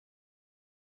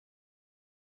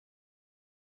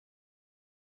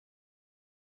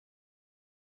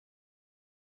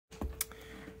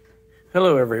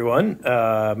Hello everyone,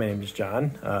 my name is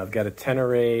John. I've got a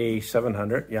Tenere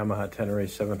 700, Yamaha Tenere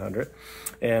 700,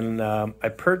 and I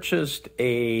purchased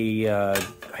a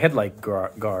headlight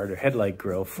guard or headlight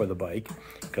grill for the bike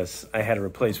because I had to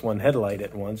replace one headlight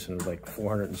at once and it was like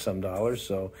 $400 and some,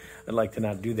 so I'd like to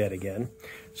not do that again.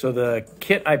 So the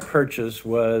kit I purchased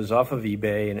was off of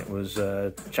eBay and it was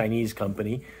a Chinese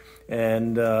company,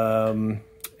 and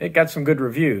it got some good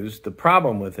reviews. The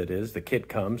problem with it is the kit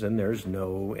comes and there's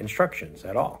no instructions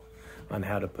at all on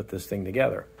how to put this thing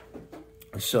together.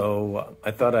 So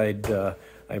I thought I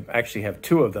actually have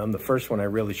two of them. The first one I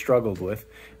really struggled with,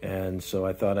 and so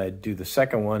I thought I'd do the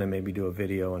second one and maybe do a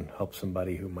video and help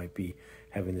somebody who might be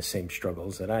having the same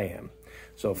struggles that I am.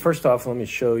 So first off, let me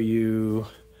show you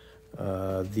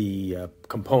the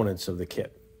components of the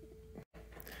kit.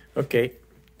 Okay,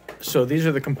 so these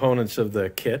are the components of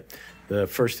the kit. The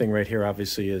first thing right here,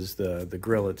 obviously, is the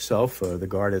grill itself, the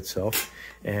guard itself.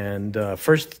 And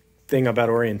first thing about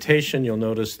orientation, you'll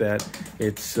notice that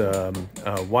it's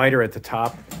wider at the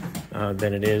top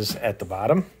than it is at the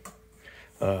bottom.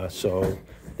 So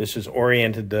this is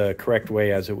oriented the correct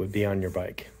way as it would be on your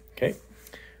bike, okay?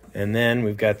 And then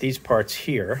we've got these parts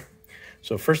here.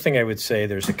 So first thing I would say,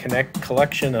 there's a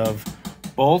collection of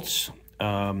bolts,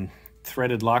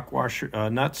 threaded lock washer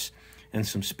nuts, and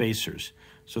some spacers.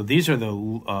 So these are the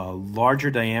larger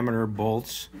diameter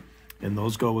bolts, and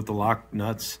those go with the lock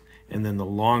nuts, and then the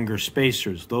longer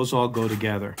spacers, those all go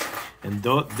together. And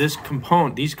these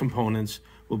components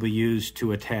will be used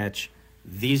to attach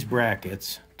these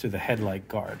brackets to the headlight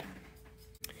guard.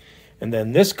 And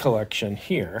then this collection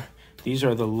here, these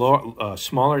are the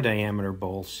smaller diameter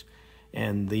bolts,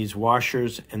 and these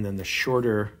washers, and then the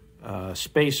shorter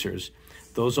spacers,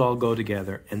 those all go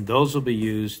together, and those will be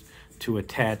used to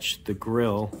attach the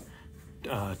grill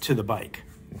to the bike.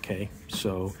 Okay,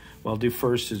 so what I'll do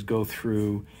first is go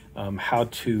through how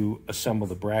to assemble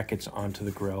the brackets onto the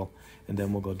grill, and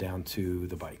then we'll go down to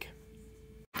the bike.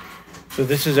 So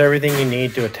this is everything you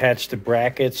need to attach the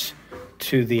brackets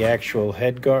to the actual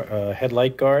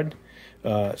headlight guard.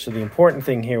 So the important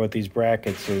thing here with these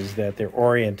brackets is that they're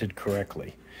oriented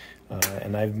correctly.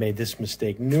 And I've made this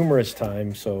mistake numerous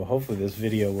times, so hopefully this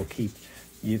video will keep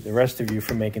the rest of you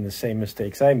from making the same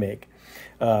mistakes I make.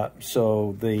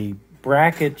 So the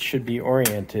bracket should be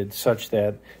oriented such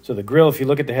that, so the grill, if you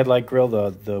look at the headlight grill,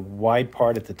 the wide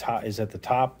part at the top is at the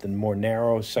top, the more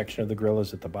narrow section of the grill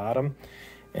is at the bottom.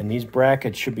 And these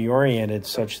brackets should be oriented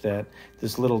such that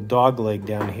this little dog leg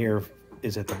down here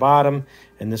is at the bottom,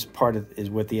 and this part is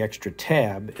with the extra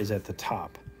tab is at the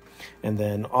top. And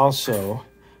then also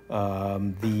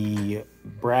the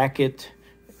bracket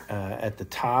at the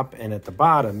top and at the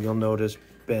bottom, you'll notice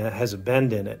has a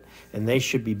bend in it, and they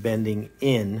should be bending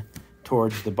in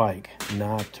towards the bike.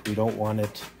 We don't want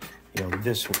it,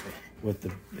 this way with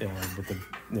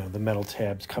the metal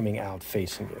tabs coming out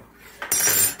facing you.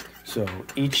 So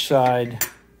each side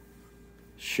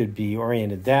should be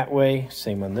oriented that way.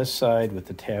 Same on this side with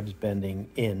the tabs bending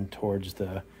in towards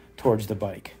the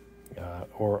bike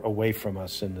or away from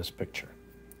us in this picture.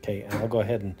 Okay, and I'll go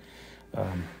ahead and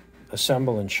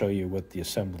assemble and show you what the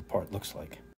assembled part looks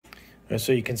like. And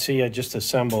so you can see I just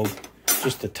assembled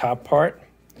just the top part.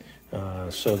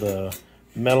 So the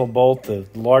metal bolt, the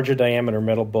larger diameter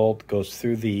metal bolt, goes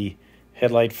through the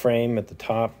headlight frame at the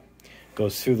top,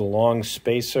 goes through the long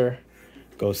spacer,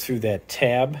 goes through that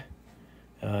tab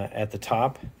at the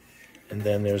top, and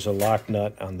then there's a lock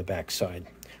nut on the back side.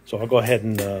 So I'll go ahead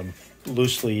and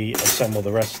loosely assemble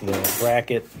the rest of the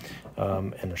bracket,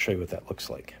 and I'll show you what that looks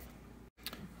like.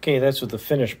 Okay, that's what the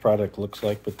finished product looks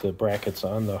like with the brackets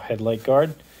on the headlight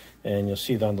guard. And you'll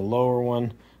see that on the lower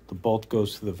one, the bolt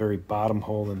goes to the very bottom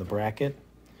hole in the bracket.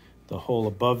 The hole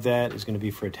above that is going to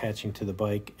be for attaching to the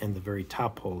bike, and the very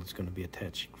top hole is going to be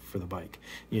attached for the bike.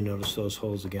 You notice those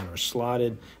holes again are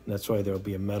slotted, and that's why there will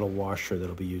be a metal washer that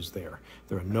will be used there.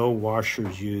 There are no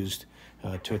washers used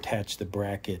to attach the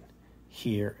bracket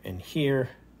here and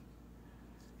here,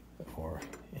 or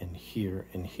in here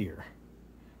and here.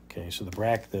 Okay, so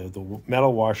the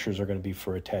metal washers are going to be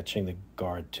for attaching the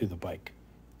guard to the bike.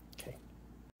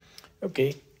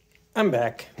 Okay, I'm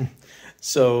back.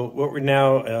 So what we're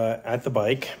now at the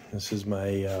bike. This is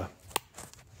my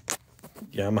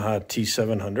Yamaha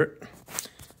T700,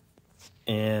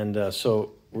 and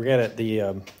so we're gonna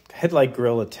the headlight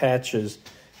grill attaches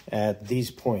at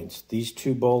these points. These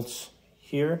two bolts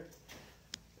here,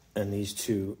 and these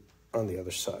two on the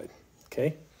other side.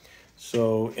 Okay.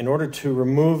 So in order to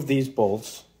remove these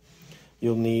bolts,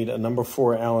 you'll need a number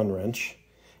 4 Allen wrench,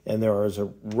 and there is a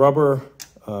rubber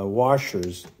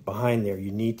washers behind there.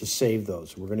 You need to save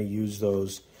those. We're going to use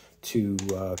those to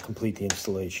complete the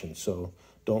installation. So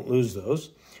don't lose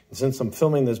those. And since I'm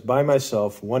filming this by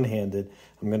myself, one-handed,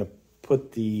 I'm going to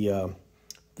put the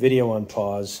video on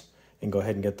pause and go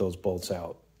ahead and get those bolts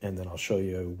out. And then I'll show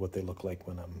you what they look like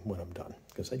when I'm done,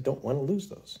 because I don't want to lose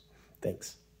those.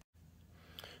 Thanks.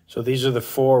 So these are the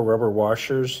 4 rubber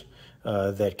washers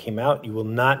that came out. You will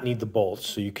not need the bolts,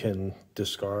 so you can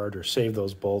discard or save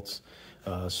those bolts.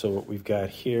 So what we've got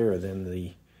here are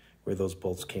then where those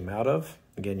bolts came out of.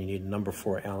 Again, you need a number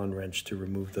 4 Allen wrench to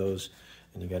remove those.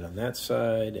 And you got on that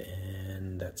side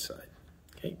and that side.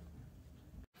 Okay.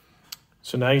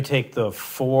 So now you take the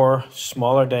 4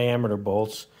 smaller diameter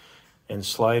bolts and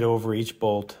slide over each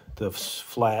bolt the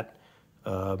flat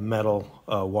metal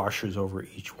washers over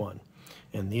each one.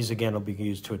 And these again will be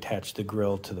used to attach the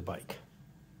grill to the bike.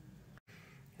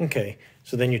 Okay,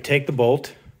 so then you take the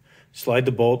bolt, slide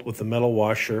the bolt with the metal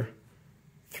washer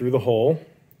through the hole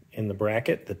in the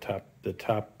bracket, the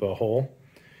top hole,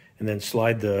 and then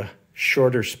slide the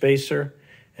shorter spacer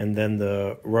and then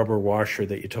the rubber washer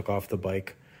that you took off the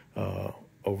bike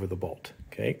over the bolt.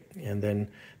 Okay, and then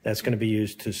that's going to be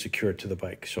used to secure it to the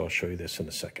bike. So I'll show you this in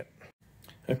a second.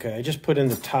 Okay, I just put in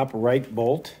the top right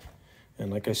bolt,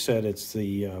 and like I said, it's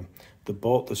the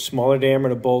bolt, the smaller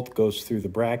diameter bolt goes through the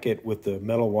bracket with the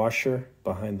metal washer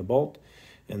behind the bolt,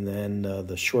 and then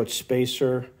the short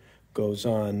spacer goes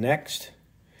on next.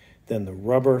 Then the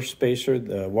rubber spacer,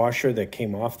 the washer that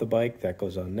came off the bike, that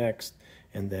goes on next.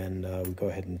 And then we go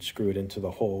ahead and screw it into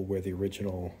the hole where the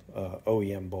original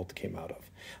OEM bolt came out of.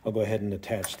 I'll go ahead and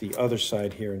attach the other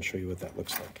side here and show you what that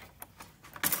looks like.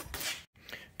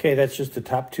 Okay, that's just the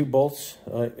top 2 bolts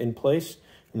in place.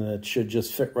 And it should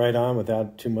just fit right on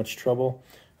without too much trouble.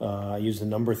 I use the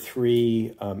number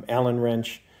 3 Allen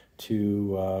wrench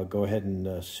to go ahead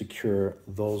and secure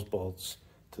those bolts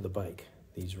to the bike.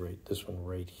 This one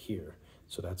right here.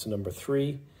 So that's a number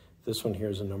 3. This one here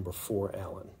is a number 4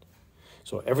 Allen.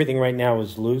 So everything right now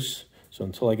is loose. So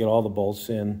until I get all the bolts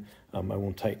in, I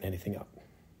won't tighten anything up.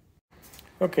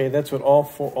 Okay, that's what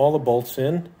all the bolts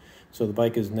in. So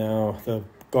the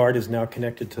guard is now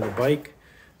connected to the bike.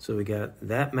 So we got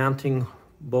that mounting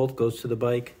bolt goes to the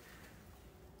bike.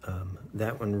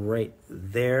 That one right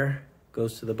there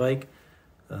goes to the bike.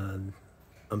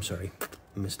 I'm sorry,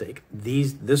 mistake.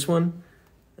 This one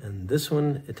and this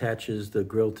one attaches the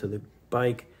grill to the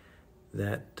bike.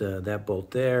 That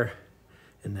bolt there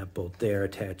and that bolt there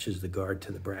attaches the guard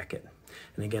to the bracket.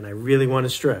 And again, I really want to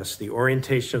stress the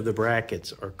orientation of the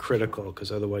brackets are critical,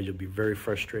 because otherwise you'll be very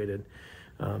frustrated.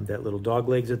 That little dog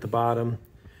leg's at the bottom,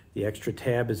 the extra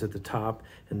tab is at the top,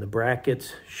 and the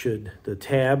brackets the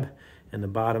tab and the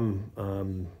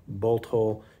bottom bolt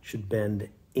hole should bend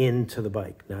into the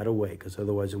bike, not away, because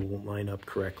otherwise it won't line up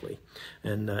correctly.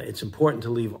 And it's important to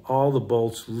leave all the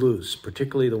bolts loose,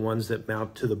 particularly the ones that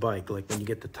mount to the bike. Like when you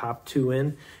get the top 2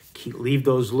 in, leave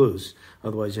those loose.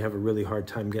 Otherwise you have a really hard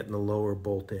time getting the lower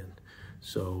bolt in.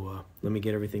 So let me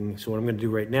get everything. So what I'm going to do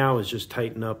right now is just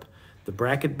tighten up the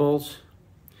bracket bolts,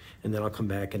 and then I'll come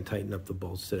back and tighten up the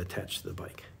bolts that attach to the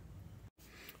bike.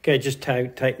 Okay, just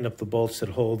tighten up the bolts that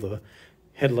hold the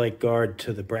headlight guard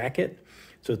to the bracket.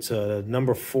 So it's a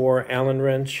number 4 Allen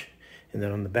wrench, and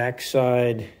then on the back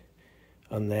side,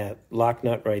 on that lock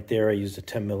nut right there, I used a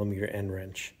 10mm end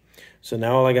wrench. So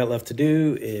now all I got left to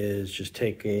do is just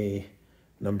take a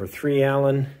number 3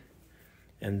 Allen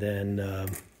and then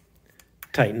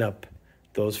tighten up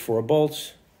those 4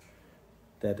 bolts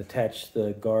that attach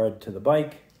the guard to the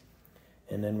bike,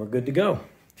 and then we're good to go.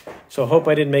 So I hope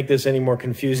I didn't make this any more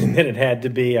confusing than it had to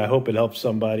be. I hope it helps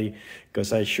somebody,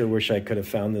 because I sure wish I could have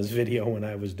found this video when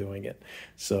I was doing it.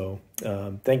 So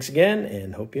thanks again,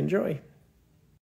 and hope you enjoy.